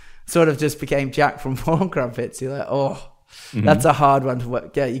 But sort of just became Jack from Porn Crumpets. You're like, oh, that's a hard one to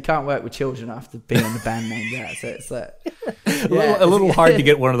work. Yeah, you can't work with children after being in the band name. Yeah, so it's like a little hard to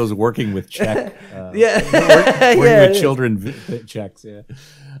get one of those working with check. Working with children checks. Yeah.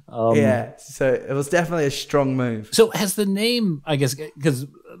 Yeah. So it was definitely a strong move. So has the name, I guess, because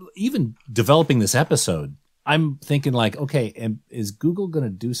even developing this episode, I'm thinking like, okay, is Google going to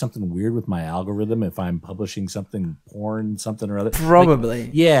do something weird with my algorithm if I'm publishing something something or other? Probably.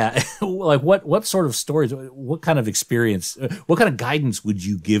 Like, yeah. Like what sort of stories, what kind of experience, what kind of guidance would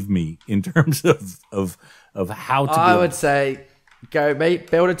you give me in terms of how to do it? I would say go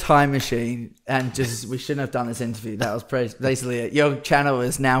build a time machine and we shouldn't have done this interview. That was basically it. Your channel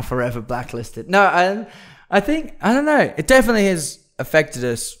is now forever blacklisted. No, I think, I don't know. It definitely has affected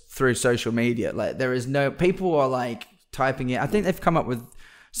us through social media. Like there is people are like typing it. I think they've come up with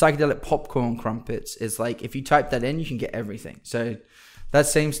Psychedelic Popcorn Crumpets. Is like, if you type that in, you can get everything. So that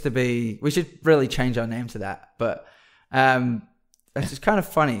seems to be, we should really change our name to that. But it's just kind of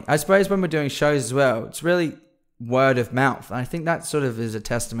funny. I suppose when we're doing shows as well, it's really word of mouth. And I think that sort of is a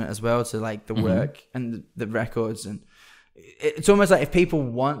testament as well to like the work and the records. And it's almost like if people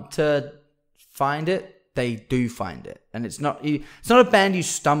want to find it, they do find it. And it's not a band you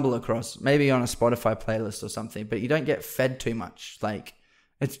stumble across, maybe on a Spotify playlist or something, but you don't get fed too much. Like,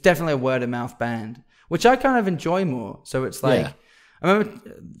 it's definitely a word of mouth band, which I kind of enjoy more. So it's like, I remember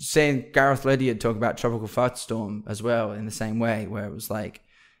seeing Gareth Lydiard talk about Tropical Fuckstorm as well in the same way, where it was like,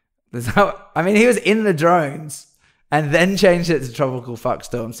 he was in the Drones and then changed it to Tropical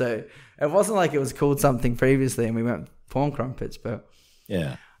Fuckstorm. So it wasn't like it was called something previously and we went Porn Crumpets, but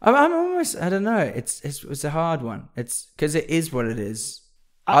yeah. I'm almost, I don't know. It's a hard one. It's because it is what it is.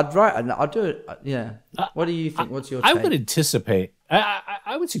 I'll do it. Yeah. What do you think? What's your take? I would anticipate,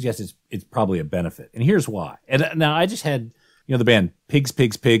 I would suggest it's probably a benefit. And here's why. And now I just had, the band Pigs.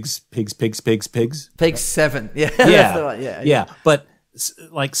 Pigs 7. Yeah. Yeah. That's the one. Yeah. But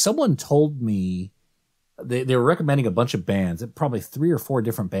like someone told me they were recommending a bunch of bands, probably 3 or 4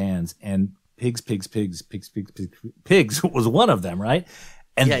 different bands, and Pigs was one of them, right?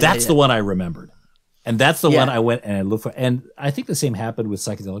 And that's the one I remembered. And that's the one I went and I looked for. And I think the same happened with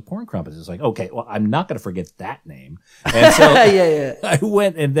Psychedelic Porn Crumpets. It's like, okay, well, I'm not going to forget that name. And so I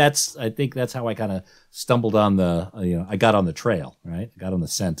went, and I think that's how I kind of stumbled on I got on the trail, right? I got on the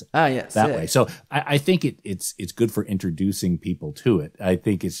scent that way. So I think it's good for introducing people to it. I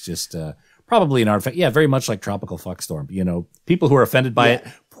think it's just probably an artifact. Yeah, very much like Tropical Fuckstorm. People who are offended by it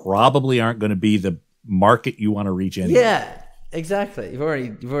probably aren't going to be the market you want to reach anyway. Yeah. Exactly. You've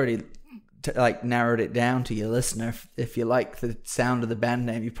already narrowed it down to your listener. If you like the sound of the band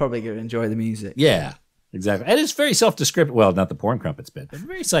name, you're probably going to enjoy the music. Yeah, exactly. And it's very self-descriptive. Well, not the Porn Crumpets bit, but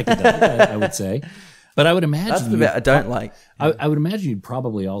very psychedelic, I would say. But I would imagine that's the bit I don't like. I would imagine you'd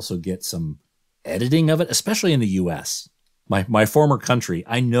probably also get some editing of it, especially in the U.S. My former country.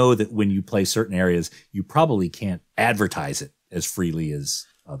 I know that when you play certain areas, you probably can't advertise it as freely as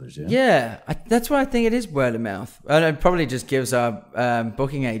others. That's why I think it is word of mouth, and it probably just gives our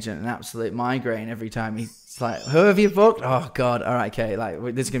booking agent an absolute migraine every time he's like, who have you booked? Oh god, all right, okay, like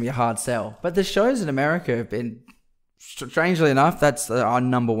this is gonna be a hard sell. But the shows in America have been, strangely enough, that's our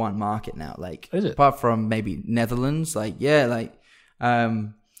number one market now. Like, is it? Apart from maybe Netherlands,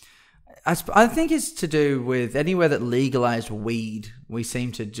 I think it's to do with anywhere that legalized weed, we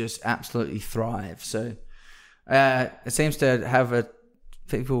seem to just absolutely thrive. So it seems to have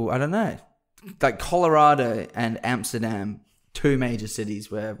people, I don't know, like Colorado and Amsterdam, 2 major cities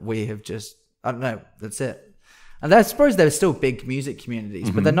where we have just, I don't know, that's it. And I suppose they're still big music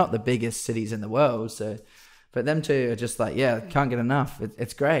communities, but they're not the biggest cities in the world. So, but them two are just like, yeah, can't get enough.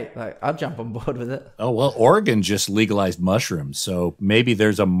 It's great. Like, I'll jump on board with it. Oh, well, Oregon just legalized mushrooms, so maybe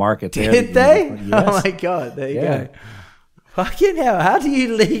there's a market there. Did they? Yes. Oh my God, there you go. Fucking hell, how do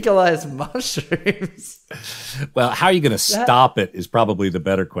you legalize mushrooms? Well, how are you going to stop it is probably the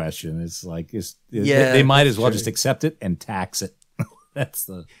better question. It's like, they might as well just accept it and tax it. That's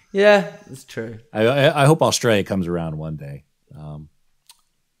the... Yeah, it's true. I hope Australia comes around one day.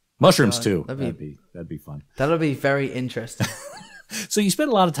 Mushrooms too. That'd be fun. That'll be very interesting. So you spent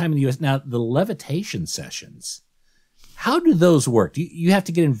a lot of time in the U.S. Now, the levitation sessions, how do those work? Do you have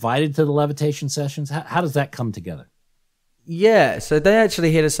to get invited to the levitation sessions? How does that come together? Yeah, so they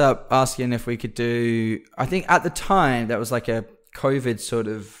actually hit us up asking if we could do, I think at the time that was like a COVID sort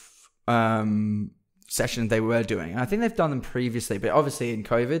of session they were doing. And I think they've done them previously, but obviously in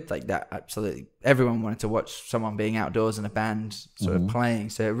COVID, like that, absolutely everyone wanted to watch someone being outdoors and a band sort of playing.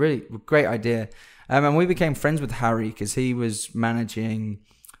 So really great idea. And we became friends with Harry because he was managing,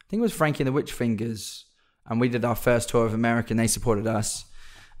 I think it was Frankie and the Witch Fingers, and we did our first tour of America and they supported us.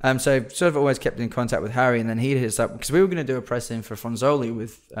 So sort of always kept in contact with Harry, and then he hit us up because we were going to do a press-in for Fronzoli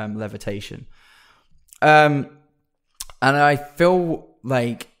with Levitation. And I feel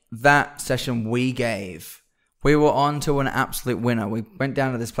like that session we were on to an absolute winner. We went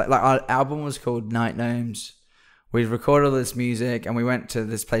down to this place, like our album was called Night Gnomes. We recorded all this music and we went to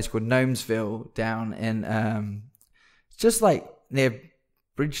this place called Gnomesville down in, just like near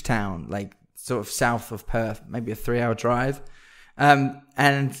Bridgetown, like sort of south of Perth, maybe a 3-hour drive.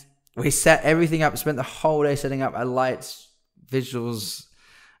 And we set everything up, spent the whole day setting up our lights, visuals,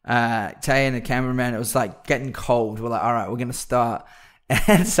 Tay and the cameraman. It was like getting cold. We're like, all right, we're going to start.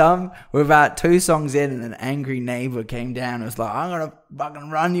 And we're about 2 songs in, and an angry neighbor came down and was like, I'm going to fucking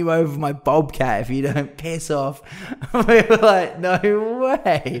run you over with my bobcat if you don't piss off. We were like, no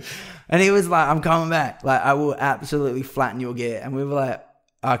way. And he was like, I'm coming back. Like, I will absolutely flatten your gear. And we were like,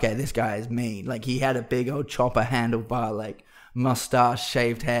 okay, this guy is mean. Like, he had a big old chopper handlebar, like mustache,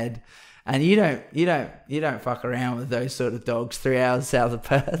 shaved head. And you don't fuck around with those sort of dogs 3 hours south of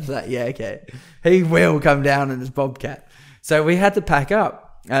Perth. Like, yeah, okay. He will come down in his bobcat. So we had to pack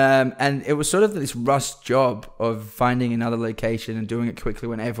up, and it was sort of this rushed job of finding another location and doing it quickly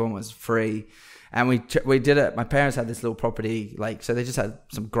when everyone was free. And we did it. My parents had this little property, like, so they just had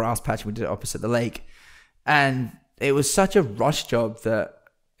some grass patch. We did it opposite the lake, and it was such a rush job that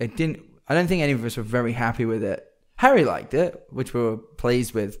I don't think any of us were very happy with it. Harry liked it, which we were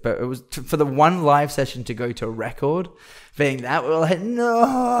pleased with, but it was for the one live session to go to a record, being that we were like,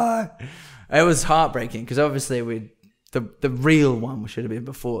 no. It was heartbreaking because obviously the real one should have been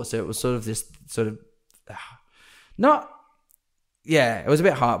before, so it was sort of this sort of it was a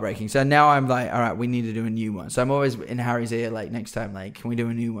bit heartbreaking. So now I'm like, all right, we need to do a new one. So I'm always in Harry's ear, like, next time, like, can we do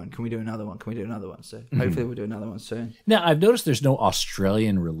a new one? Can we do another one? Can we do another one? So hopefully we'll do another one soon. Now, I've noticed there's no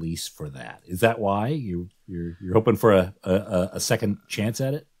Australian release for that. Is that why you're hoping for a second chance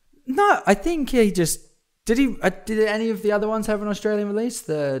at it? No, I think he just did any of the other ones have an Australian release?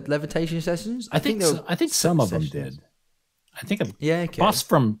 The Levitation sessions? I think some of them did. I think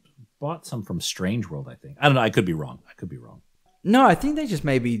bought some from Strange World, I think. I don't know. I could be wrong. No, I think they just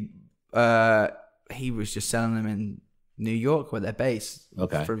maybe he was just selling them in New York where they're based.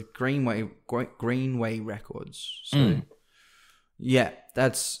 Okay. For Greenway Records. So yeah,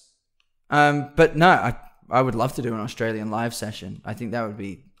 that's but no, I would love to do an Australian live session. I think that would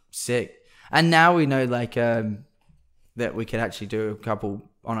be sick. And now we know like that we could actually do a couple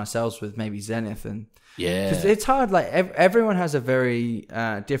on ourselves with maybe Zenith and because it's hard. Like everyone has a very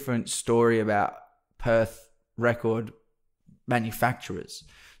different story about Perth record manufacturers.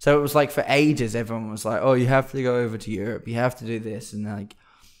 So it was like for ages, everyone was like, "Oh, you have to go over to Europe. You have to do this." And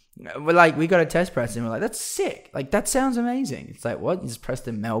we got a test press, and we're like, "That's sick. Like that sounds amazing." It's like, what? You just pressed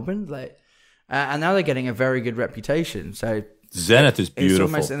in Melbourne, like, and now they're getting a very good reputation. So Zenith is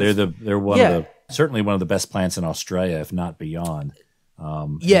beautiful. They're certainly one of the best plants in Australia, if not beyond.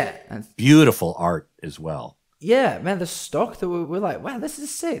 Beautiful art as well. Yeah, man, the stock that we're like, wow, this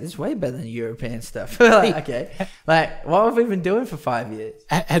is sick. This is way better than European stuff. We're like, okay, like, what have we been doing for 5 years?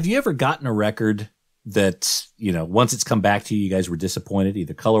 Have you ever gotten a record that, once it's come back to you, you guys were disappointed,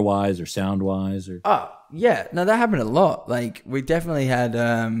 either color-wise or sound-wise? Or Oh, yeah. No, that happened a lot. Like, we definitely had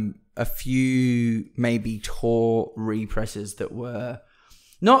a few maybe tour represses that were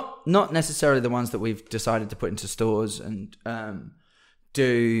Not necessarily the ones that we've decided to put into stores and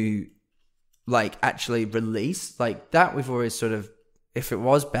do like actually release like that. We've always sort of, if it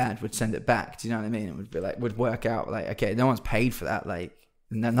was bad, we'd send it back. Do you know what I mean? It would be like, would work out like, okay, no one's paid for that. Like,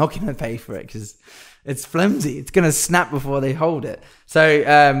 and they're not going to pay for it because it's flimsy. It's going to snap before they hold it.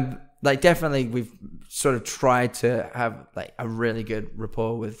 So, like, definitely we've sort of tried to have like a really good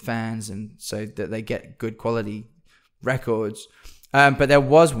rapport with fans, and so that they get good quality records. But there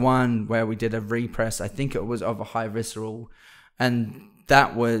was one where we did a repress. I think it was of a High Visceral, and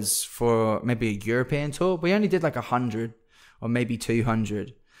that was for maybe a European tour. We only did like 100 or maybe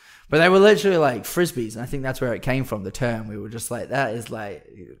 200, but they were literally like frisbees, and I think that's where it came from. The term, we were just like, that is like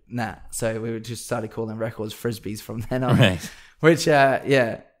nah. So we just started calling records frisbees from then on. Right. Which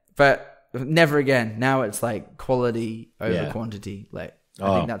yeah, but never again. Now it's like quality over quantity. Like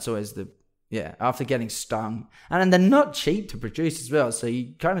I think that's always the after getting stung, and they're not cheap to produce as well. So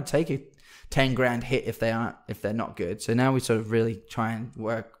you kind of take a 10 grand hit if they're not good. So now we sort of really try and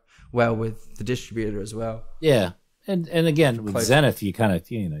work well with the distributor as well. Yeah. And again, with Zenith, you kind of,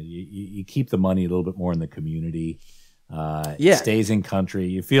 you keep the money a little bit more in the community. It stays in country.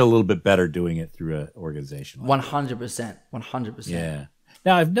 You feel a little bit better doing it through an organization. 100%. Yeah.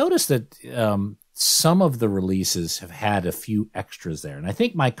 Now, I've noticed that some of the releases have had a few extras there. And I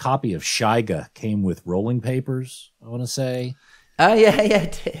think my copy of Shiga came with rolling papers, I want to say. Oh, yeah,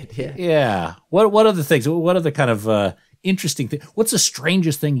 it did. Yeah. Yeah. What other things? What other kind of interesting thing? What's the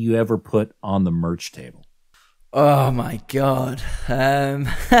strangest thing you ever put on the merch table? Oh my God. No,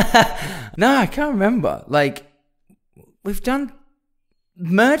 I can't remember. Like, we've done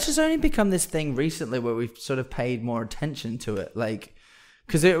merch has only become this thing recently where we've sort of paid more attention to it. Like,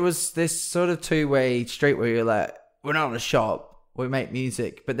 because it was this sort of two-way street where you're like, we're not a shop, we make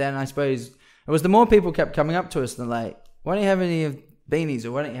music. But then I suppose it was the more people kept coming up to us and like, why don't you have any beanies,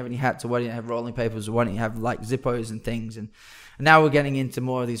 or why don't you have any hats, or why don't you have rolling papers, or why don't you have like Zippos and things? And now we're getting into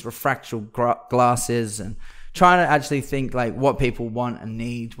more of these refractory glasses and trying to actually think like what people want and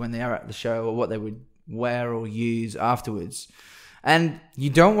need when they are at the show, or what they would wear or use afterwards. And you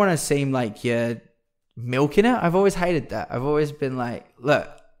don't want to seem like you're milking it. I've always hated that. I've always been like, look,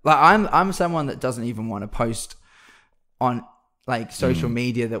 like I'm someone that doesn't even want to post on like social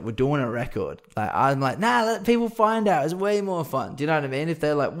media that we're doing a record. Like I'm like, nah, let people find out. It's way more fun. Do you know what I mean? If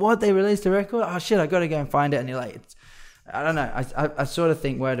they're like, what, they released a record? Oh shit, I got to go and find it. And you're like, I don't know. I sort of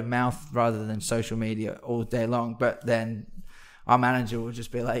think word of mouth rather than social media all day long. But then our manager will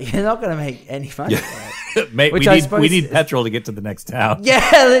just be like, you're not going to make any money. Yeah. Mate, we need petrol to get to no town.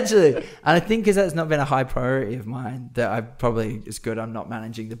 Yeah, literally. And I think because that's not been a high priority of mine, that I probably, it's good I'm not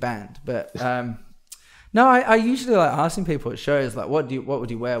managing the band. But no, I usually like asking people at shows, like, what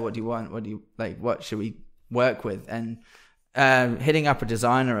would you wear? What do you want? What do you like? What should we work with? And hitting up a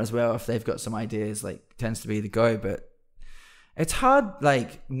designer as well if they've got some ideas, like, tends to be the go. But it's hard,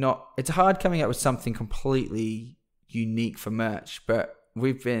 it's hard coming up with something completely unique for merch. But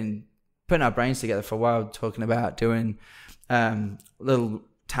we've been putting our brains together for a while, talking about doing little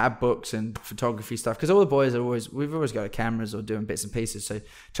tab books and photography stuff, because all the boys we've always got cameras or doing bits and pieces. So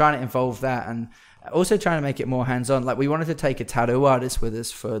trying to involve that, and also trying to make it more hands-on. Like, we wanted to take a tattoo artist with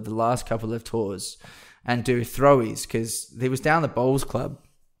us for the last couple of tours and do throwies, because he was down the bowls club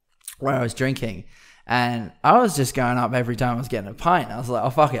where I was drinking, and I was just going up every time I was getting a pint. I was like, oh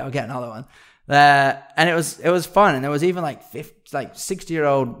fuck it, I'll get another one. And it was fun. And there was even like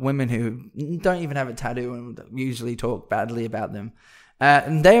 60-year-old women who don't even have a tattoo and usually talk badly about them.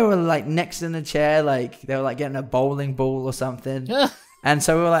 And they were like next in the chair, like they were like getting a bowling ball or something. And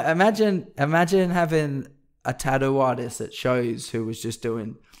so we were like, imagine having a tattoo artist at shows who was just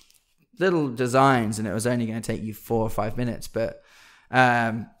doing little designs, and it was only going to take you 4 or 5 minutes. But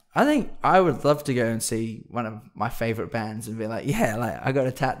I think I would love to go and see one of my favorite bands and be like, yeah, like I got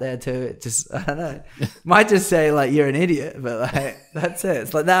a tat there too. It just, I don't know, might just say like, you're an idiot, but like that's it.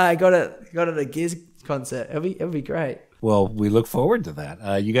 It's like, nah, I got it at a Giz concert. It'll be great. Well, we look forward to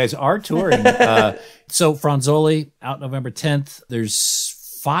that. You guys are touring. So Fronzoli out November 10th.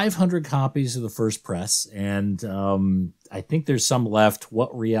 There's 500 copies of the first press, and I think there's some left.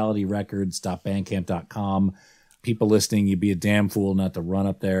 whatrealityrecords.bandcamp.com. People listening, you'd be a damn fool not to run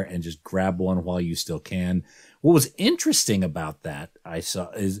up there and just grab one while you still can. What was interesting about that, I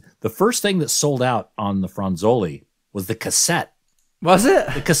saw, is the first thing that sold out on the Fronzoli was the cassette. Was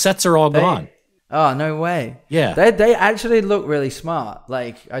it? The cassettes are all gone. Oh, no way. Yeah. They actually look really smart.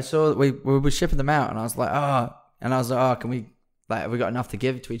 Like, I saw we were shipping them out, and I was like, oh, can we, like, have we got enough to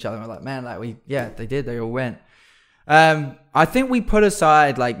give to each other? And we're like, man, like, they did. They all went. I think we put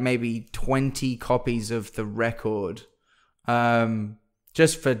aside like maybe 20 copies of the record,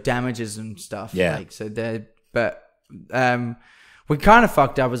 just for damages and stuff. Yeah. Like, so but we kind of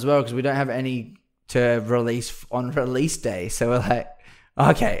fucked up as well because we don't have any to release on release day. So we're like,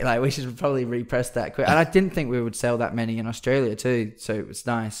 okay, like we should probably repress that quick. And I didn't think we would sell that many in Australia too. So it was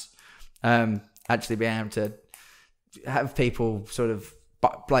nice actually being able to have people sort of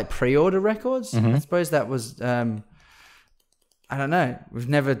like pre-order records. I suppose that was, I don't know. We've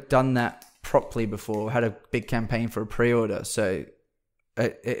never done that properly before. We had a big campaign for a pre-order. So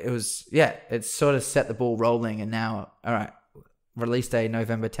it was, it sort of set the ball rolling. And now, all right, release day,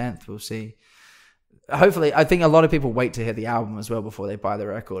 November 10th. We'll see. Hopefully, I think a lot of people wait to hear the album as well before they buy the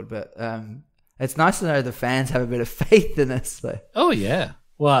record. But it's nice to know the fans have a bit of faith in us. So. Oh, yeah.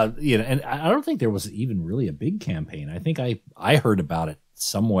 Well, and I don't think there was even really a big campaign. I think I heard about it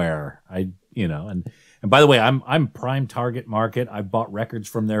somewhere. And by the way, I'm prime target market. I bought records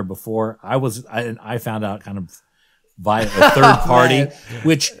from there before. I found out kind of via a third party,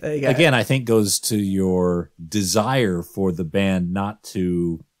 which again I think goes to your desire for the band not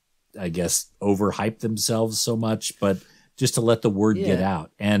to, I guess, overhype themselves so much, but just to let the word get out.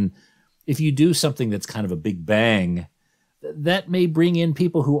 And if you do something that's kind of a big bang, that may bring in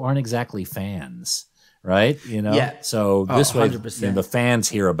people who aren't exactly fans, right? So this way, the fans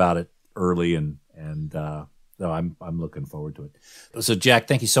hear about it early, and so I'm looking forward to it. So Jack,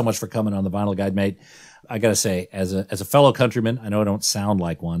 thank you so much for coming on the Vinyl Guide, mate. I gotta say, as a fellow countryman, I know I don't sound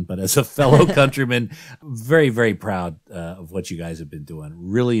like one, but as a fellow countryman, very, very proud of what you guys have been doing.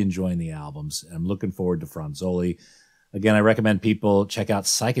 Really enjoying the albums. I'm looking forward to Fronzoli. Again, I recommend people check out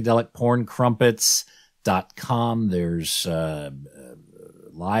Psychedelic Porn Crumpets. .com. There's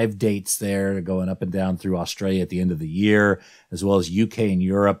live dates there going up and down through Australia at the end of the year, as well as UK and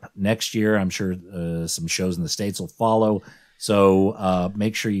Europe next year. I'm sure some shows in the States will follow. So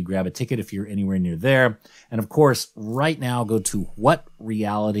make sure you grab a ticket if you're anywhere near there. And of course, right now, go to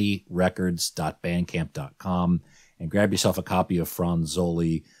whatrealityrecords.bandcamp.com and grab yourself a copy of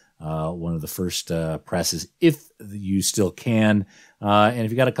Fronzoli, one of the first presses, if you still can. And if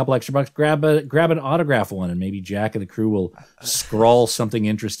you got a couple extra bucks, grab an autograph one, and maybe Jack and the crew will scrawl something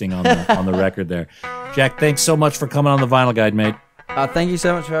interesting on the record there. Jack, thanks so much for coming on the Vinyl Guide, mate. Thank you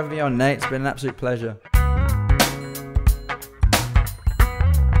so much for having me on, Nate. It's been an absolute pleasure.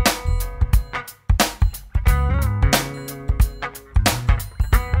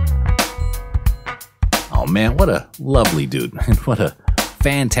 Oh man, what a lovely dude, and what a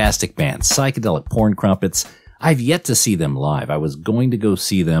fantastic band, Psychedelic Porn Crumpets. I've yet to see them live. I was going to go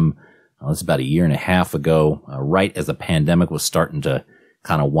see them, it was about a year and a half ago, right as the pandemic was starting to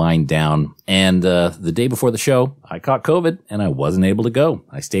kind of wind down. And the day before the show, I caught COVID and I wasn't able to go.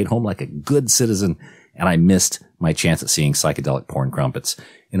 I stayed home like a good citizen, and I missed my chance at seeing Psychedelic Porn Crumpets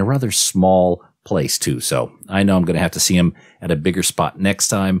in a rather small place too. So I know I'm going to have to see them at a bigger spot next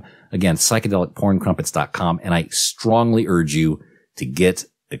time. Again, psychedelicporncrumpets.com. And I strongly urge you to get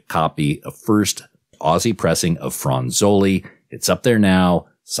a copy of first Aussie pressing of Fronzoli. It's up there now,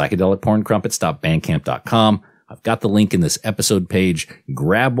 psychedelicporncrumpets.bandcamp.com. I've got the link in this episode page.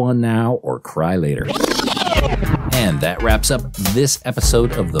 Grab one now or cry later. And that wraps up this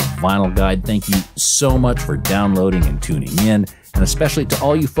episode of the Vinyl Guide. Thank you so much for downloading and tuning in, and especially to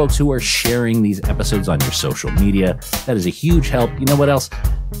all you folks who are sharing these episodes on your social media. That is a huge help. You know what else?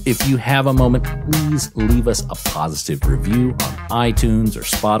 If you have a moment, please leave us a positive review on iTunes or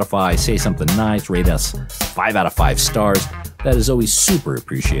Spotify. Say something nice. Rate us 5 out of 5 stars. That is always super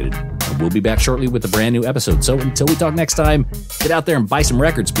appreciated. And we'll be back shortly with a brand new episode. So until we talk next time, get out there and buy some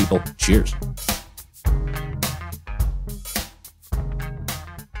records, people. Cheers.